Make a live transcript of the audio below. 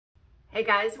Hey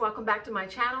guys, welcome back to my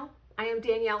channel. I am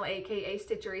Danielle, aka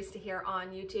Stitcherista here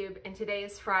on YouTube, and today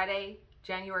is Friday,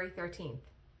 January 13th.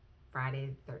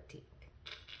 Friday the 13th.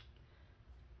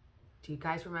 Do you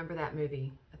guys remember that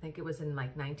movie? I think it was in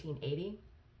like 1980.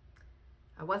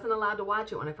 I wasn't allowed to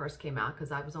watch it when it first came out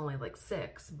because I was only like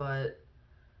 6, but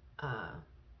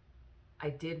I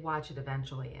did watch it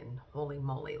eventually, and holy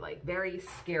moly, like very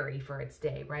scary for its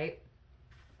day, right?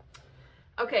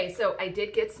 Okay, so I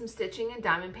did get some stitching and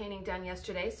diamond painting done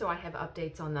yesterday, so I have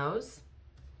updates on those.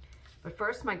 But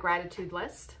first, my gratitude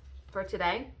list for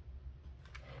today.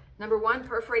 Number 1,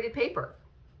 perforated paper,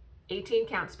 18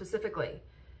 count specifically.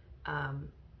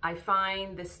 I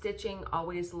find the stitching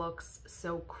always looks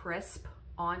so crisp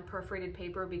on perforated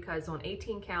paper because on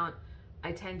 18 count,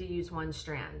 I tend to use one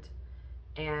strand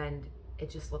and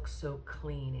it just looks so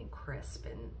clean and crisp,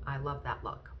 and I love that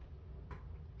look.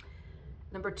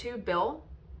 Number 2, Bill.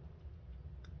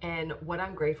 And what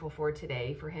I'm grateful for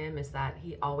today for him is that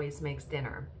he always makes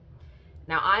dinner.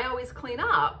 Now, I always clean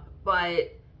up,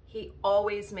 but he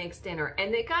always makes dinner.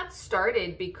 And it got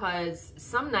started because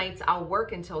some nights I'll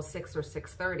work until 6 or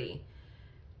 6:30.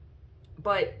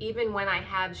 But even when I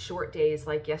have short days,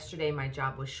 like yesterday, my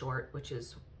job was short, which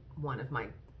is one of my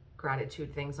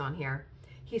gratitude things on here,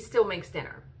 he still makes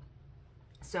dinner.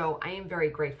 So I am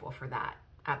very grateful for that,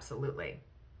 absolutely.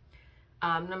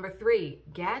 Number 3,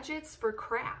 gadgets for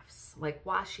crafts, like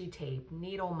washi tape,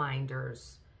 needle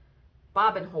minders,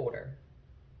 bobbin holder,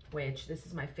 which this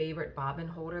is my favorite bobbin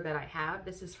holder that I have.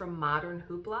 This is from Modern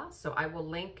Hoopla, so I will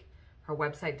link her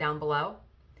website down below.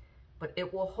 But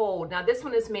it will hold, now this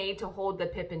one is made to hold the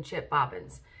pip and chip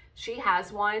bobbins. She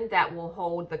has one that will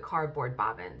hold the cardboard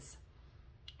bobbins.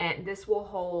 And this will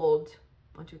hold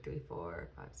 1, 2, 3, 4,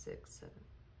 5, 6, 7.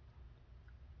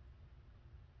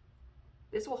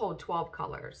 This will hold 12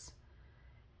 colors.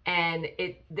 And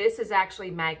this is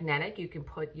actually magnetic. You can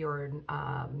put your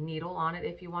needle on it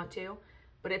if you want to.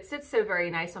 But it sits so very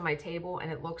nice on my table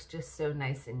and it looks just so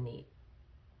nice and neat.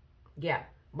 Yeah,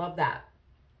 love that.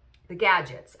 The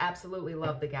gadgets, absolutely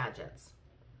love the gadgets.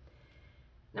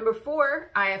 Number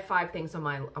 4, I have 5 things on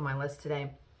my list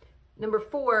today. Number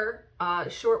 4,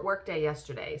 short work day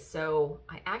yesterday. So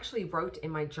I actually wrote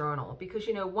in my journal because,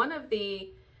 you know, one of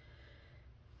the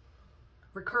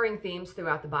recurring themes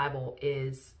throughout the Bible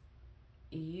is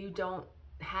you don't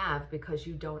have because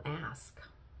you don't ask,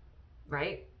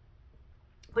 right?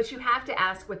 But you have to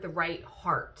ask with the right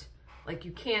heart. Like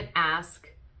you can't ask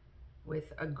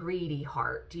with a greedy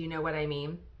heart. Do you know what I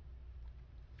mean?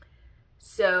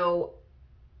 So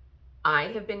I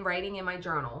have been writing in my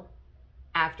journal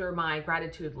after my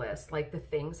gratitude list, like the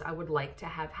things I would like to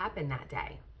have happen that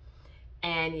day.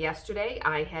 And yesterday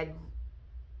I had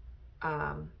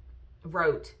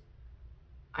wrote,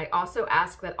 I also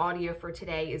ask that audio for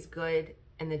today is good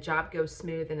and the job goes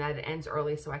smooth and that it ends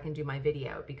early so I can do my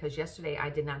video, because yesterday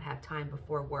I did not have time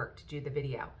before work to do the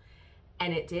video.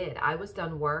 And it did. I was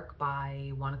done work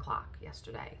by 1 o'clock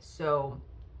yesterday. So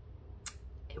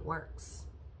it works.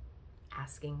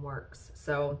 Asking works.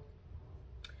 So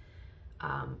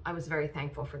I was very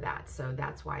thankful for that. So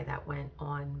that's why that went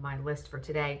on my list for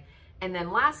today. And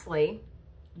then lastly,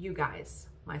 you guys,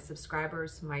 my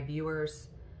subscribers, my viewers.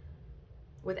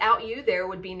 Without you, there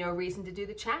would be no reason to do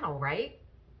the channel, right?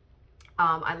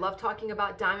 I love talking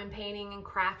about diamond painting and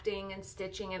crafting and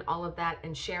stitching and all of that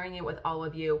and sharing it with all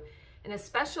of you. And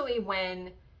especially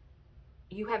when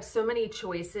you have so many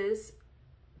choices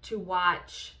to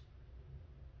watch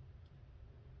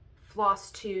floss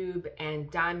tube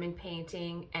and diamond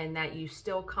painting, and that you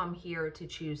still come here to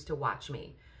choose to watch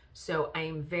me. So I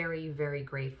am very, very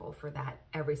grateful for that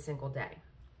every single day.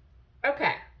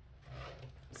 Okay,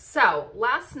 so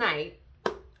last night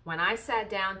when I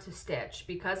sat down to stitch,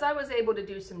 because I was able to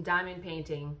do some diamond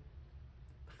painting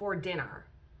before dinner,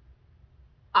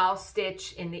 I'll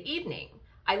stitch in the evening.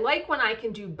 I like when I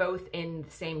can do both in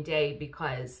the same day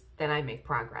because then I make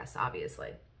progress,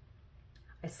 obviously.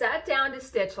 I sat down to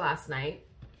stitch last night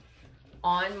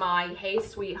on my Hey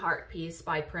Sweetheart piece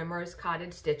by Primrose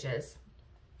Cottage stitches,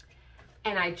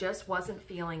 and I just wasn't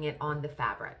feeling it on the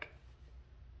fabric.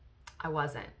 I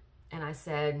wasn't. And I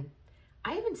said,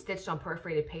 I haven't stitched on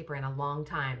perforated paper in a long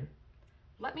time.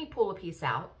 Let me pull a piece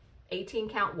out, 18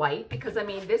 count white, because I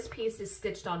mean, this piece is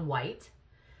stitched on white.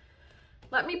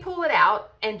 Let me pull it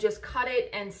out and just cut it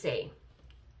and see.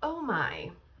 Oh my,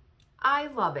 I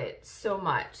love it so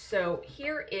much. So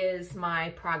here is my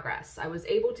progress. I was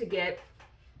able to get,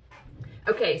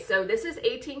 okay, so this is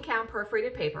 18 count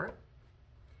perforated paper.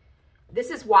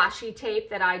 This is washi tape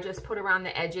that I just put around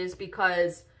the edges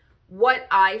because what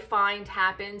I find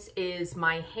happens is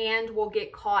my hand will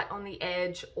get caught on the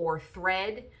edge or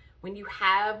thread When you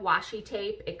have washi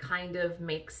tape, it kind of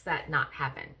makes that not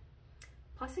happen.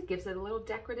 Plus it gives it a little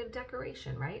decorative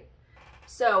decoration, right?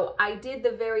 So I did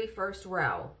the very first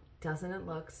row. Doesn't it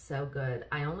look so good?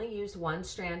 I only used one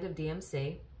strand of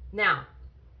DMC. Now,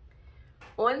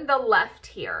 on the left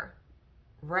here,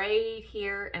 right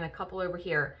here and a couple over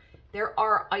here, there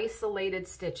are isolated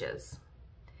stitches.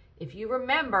 If you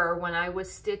remember when I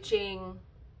was stitching,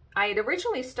 I had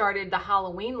originally started the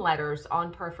Halloween letters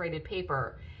on perforated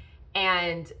paper,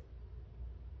 and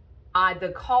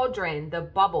the cauldron, the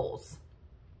bubbles,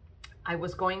 I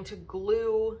was going to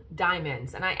glue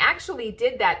diamonds. And I actually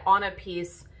did that on a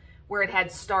piece where it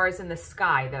had stars in the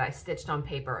sky that I stitched on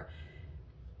paper.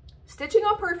 Stitching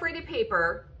on perforated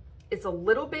paper is a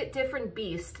little bit different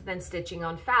beast than stitching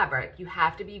on fabric. You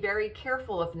have to be very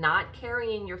careful of not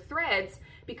carrying your threads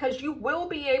because you will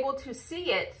be able to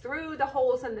see it through the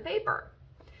holes in the paper.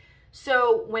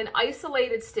 So when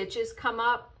isolated stitches come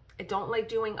up, I don't like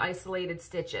doing isolated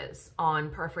stitches on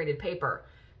perforated paper.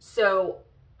 So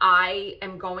I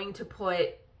am going to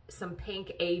put some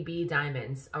pink AB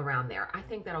diamonds around there. I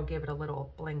think that'll give it a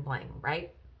little bling bling,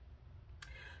 right?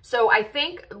 So I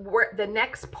think the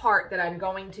next part that I'm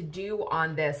going to do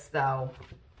on this though,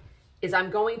 is I'm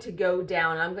going to go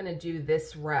down, I'm going to do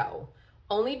this row,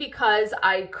 only because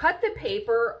I cut the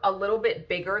paper a little bit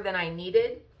bigger than I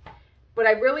needed, but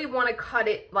I really want to cut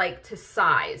it like to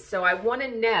size. So I want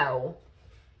to know,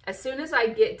 as soon as I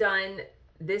get done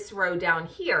this row down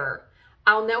here,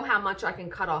 I'll know how much I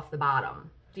can cut off the bottom.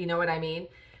 Do you know what I mean?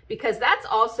 Because that's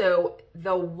also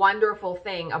the wonderful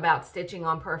thing about stitching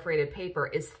on perforated paper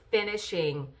is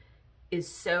finishing is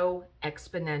so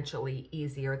exponentially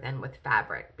easier than with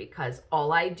fabric, because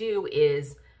all I do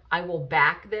is I will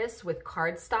back this with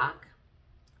cardstock.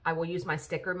 I will use my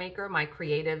sticker maker, my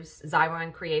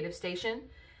Xyron Creative Station,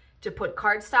 to put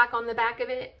cardstock on the back of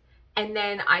it. And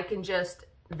then I can just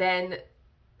then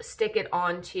stick it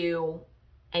onto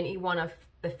any one of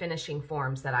the finishing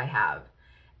forms that I have.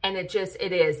 And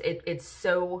it's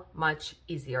so much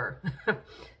easier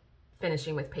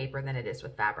finishing with paper than it is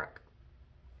with fabric.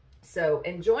 So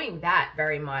enjoying that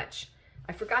very much.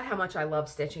 I forgot how much I love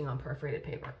stitching on perforated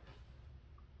paper.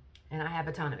 And I have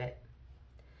a ton of it.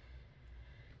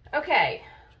 Okay,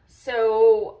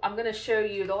 so I'm gonna show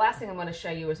you, the last thing I'm gonna show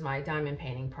you is my diamond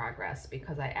painting progress,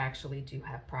 because I actually do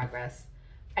have progress.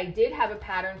 I did have a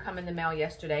pattern come in the mail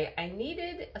yesterday. I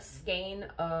needed a skein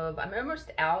of, I'm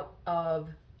almost out of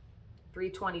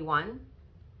 321,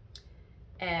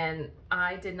 and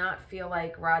I did not feel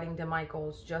like riding to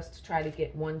Michael's just to try to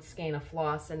get one skein of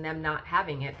floss and them not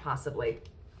having it possibly.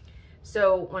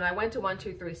 So when I went to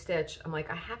 123 Stitch, I'm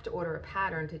like, I have to order a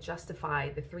pattern to justify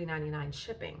the $3.99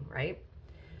 shipping, right?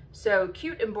 So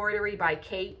Cute Embroidery by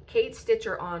Kate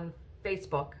Stitcher on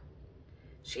Facebook.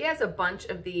 She has a bunch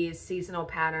of these seasonal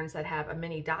patterns that have a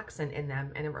mini dachshund in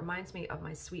them, and it reminds me of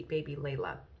my sweet baby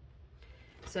Layla.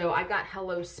 So I got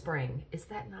Hello Spring. Is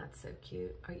that not so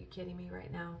cute? Are you kidding me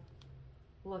right now?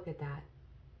 Look at that.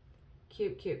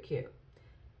 Cute, cute, cute.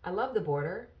 I love the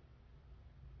border.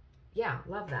 Yeah,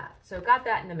 love that. So got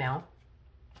that in the mail.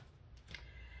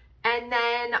 And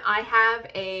then I have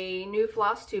a new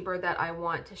floss tuber that I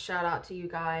want to shout out to you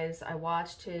guys. I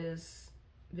watched his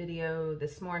video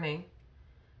this morning,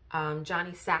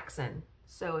 Johnny Saxon.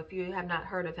 So if you have not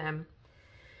heard of him,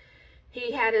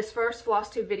 he had his first floss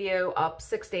tube video up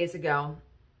 6 days ago,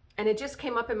 and it just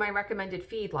came up in my recommended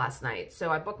feed last night. So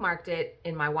I bookmarked it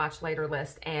in my watch later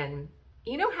list. And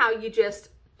you know how you just,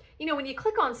 you know, when you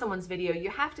click on someone's video, you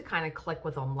have to kind of click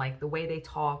with them, like the way they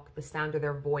talk, the sound of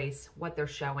their voice, what they're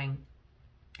showing.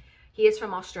 He is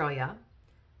from Australia,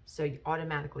 so you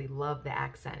automatically love the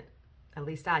accent. At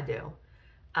least I do.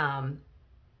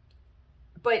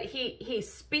 But he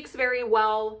speaks very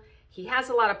well. He has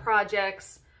a lot of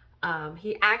projects.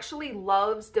 He actually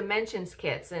loves dimensions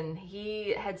kits, and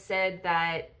he had said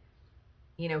that,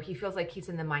 you know, he feels like he's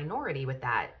in the minority with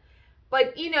that.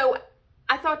 But, you know,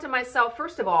 I thought to myself,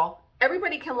 first of all,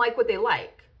 everybody can like what they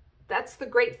like. That's the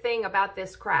great thing about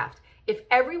this craft. If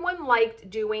everyone liked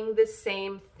doing the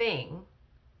same thing,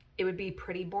 it would be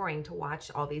pretty boring to watch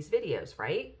all these videos,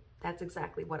 right? That's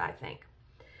exactly what I think.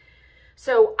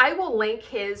 So I will link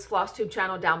his FlossTube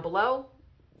channel down below.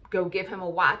 Go give him a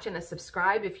watch and a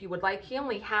subscribe if you would like. He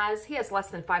has less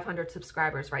than 500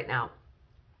 subscribers right now.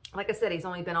 Like I said, he's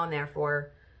only been on there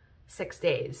for 6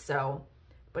 days. So,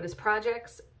 but his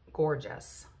project's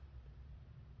gorgeous.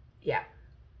 Yeah.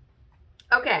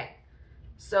 Okay.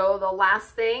 So the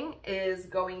last thing is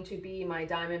going to be my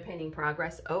diamond painting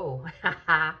progress. Oh,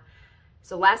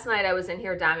 so last night I was in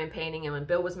here diamond painting, and when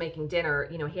Bill was making dinner,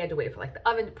 you know, he had to wait for like the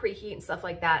oven to preheat and stuff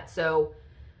like that. So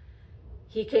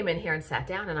he came in here and sat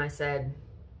down, and I said,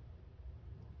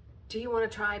 do you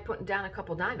want to try putting down a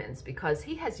couple diamonds? Because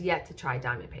he has yet to try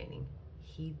diamond painting.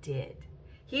 He did.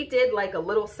 He did like a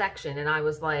little section, and I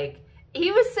was like,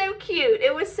 he was so cute.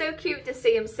 It was so cute to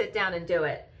see him sit down and do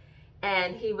it.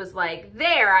 And he was like,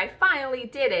 there, I finally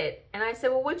did it. And I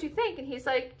said, well, what'd you think? And he's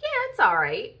like, yeah, it's all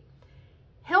right.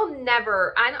 He'll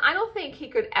never, I don't think he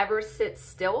could ever sit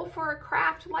still for a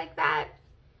craft like that.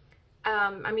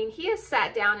 I mean, he has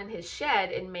sat down in his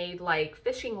shed and made like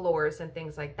fishing lures and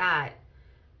things like that.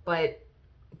 But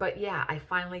yeah, I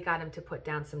finally got him to put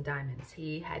down some diamonds.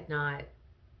 He had not,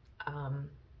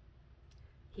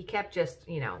 he kept just,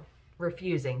 you know,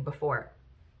 refusing before.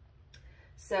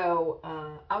 So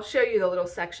I'll show you the little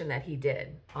section that he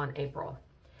did on April.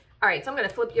 All right, so I'm going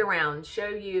to flip you around, show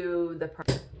you the...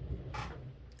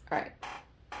 All right.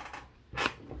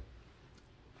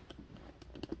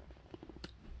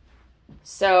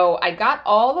 So I got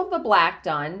all of the black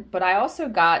done, but I also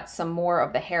got some more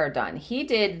of the hair done. He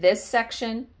did this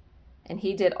section, and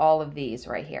he did all of these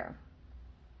right here.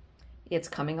 It's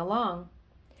coming along.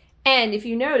 And if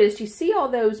you noticed, you see all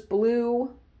those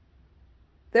blue,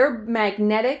 they're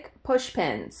magnetic push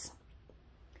pins.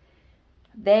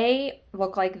 They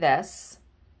look like this.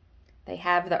 They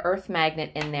have the earth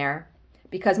magnet in there.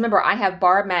 Because remember, I have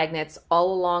bar magnets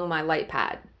all along my light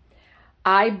pad.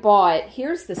 I bought,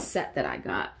 here's the set that I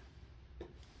got.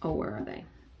 Oh, where are they?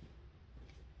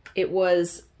 It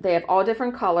was, they have all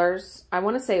different colors. I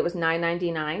want to say it was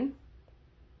 $9.99.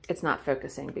 It's not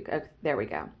focusing because, there we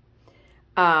go.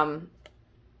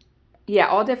 Yeah,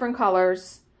 all different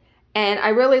colors. And I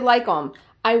really like them.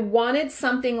 I wanted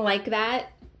something like that.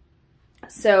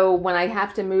 So when I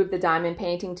have to move the diamond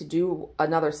painting to do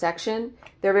another section,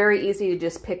 they're very easy to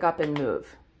just pick up and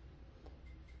move.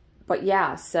 But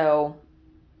yeah, so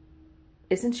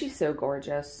isn't she so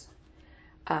gorgeous?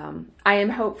 I am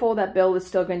hopeful that Bill is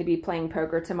still going to be playing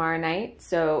poker tomorrow night.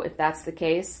 So if that's the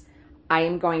case, I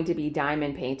am going to be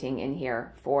diamond painting in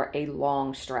here for a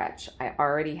long stretch. I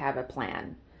already have a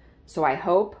plan. So I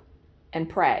hope and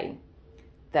pray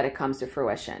that it comes to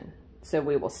fruition. So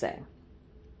we will see.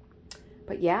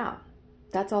 But yeah,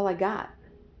 that's all I got.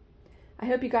 I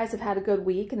hope you guys have had a good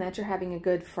week and that you're having a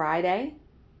good Friday.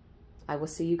 I will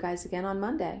see you guys again on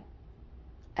Monday.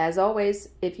 As always,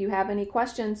 if you have any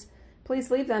questions,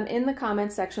 please leave them in the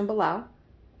comments section below,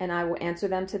 and I will answer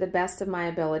them to the best of my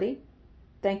ability.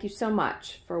 Thank you so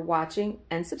much for watching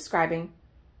and subscribing,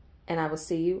 and I will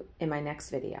see you in my next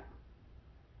video.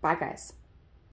 Bye, guys.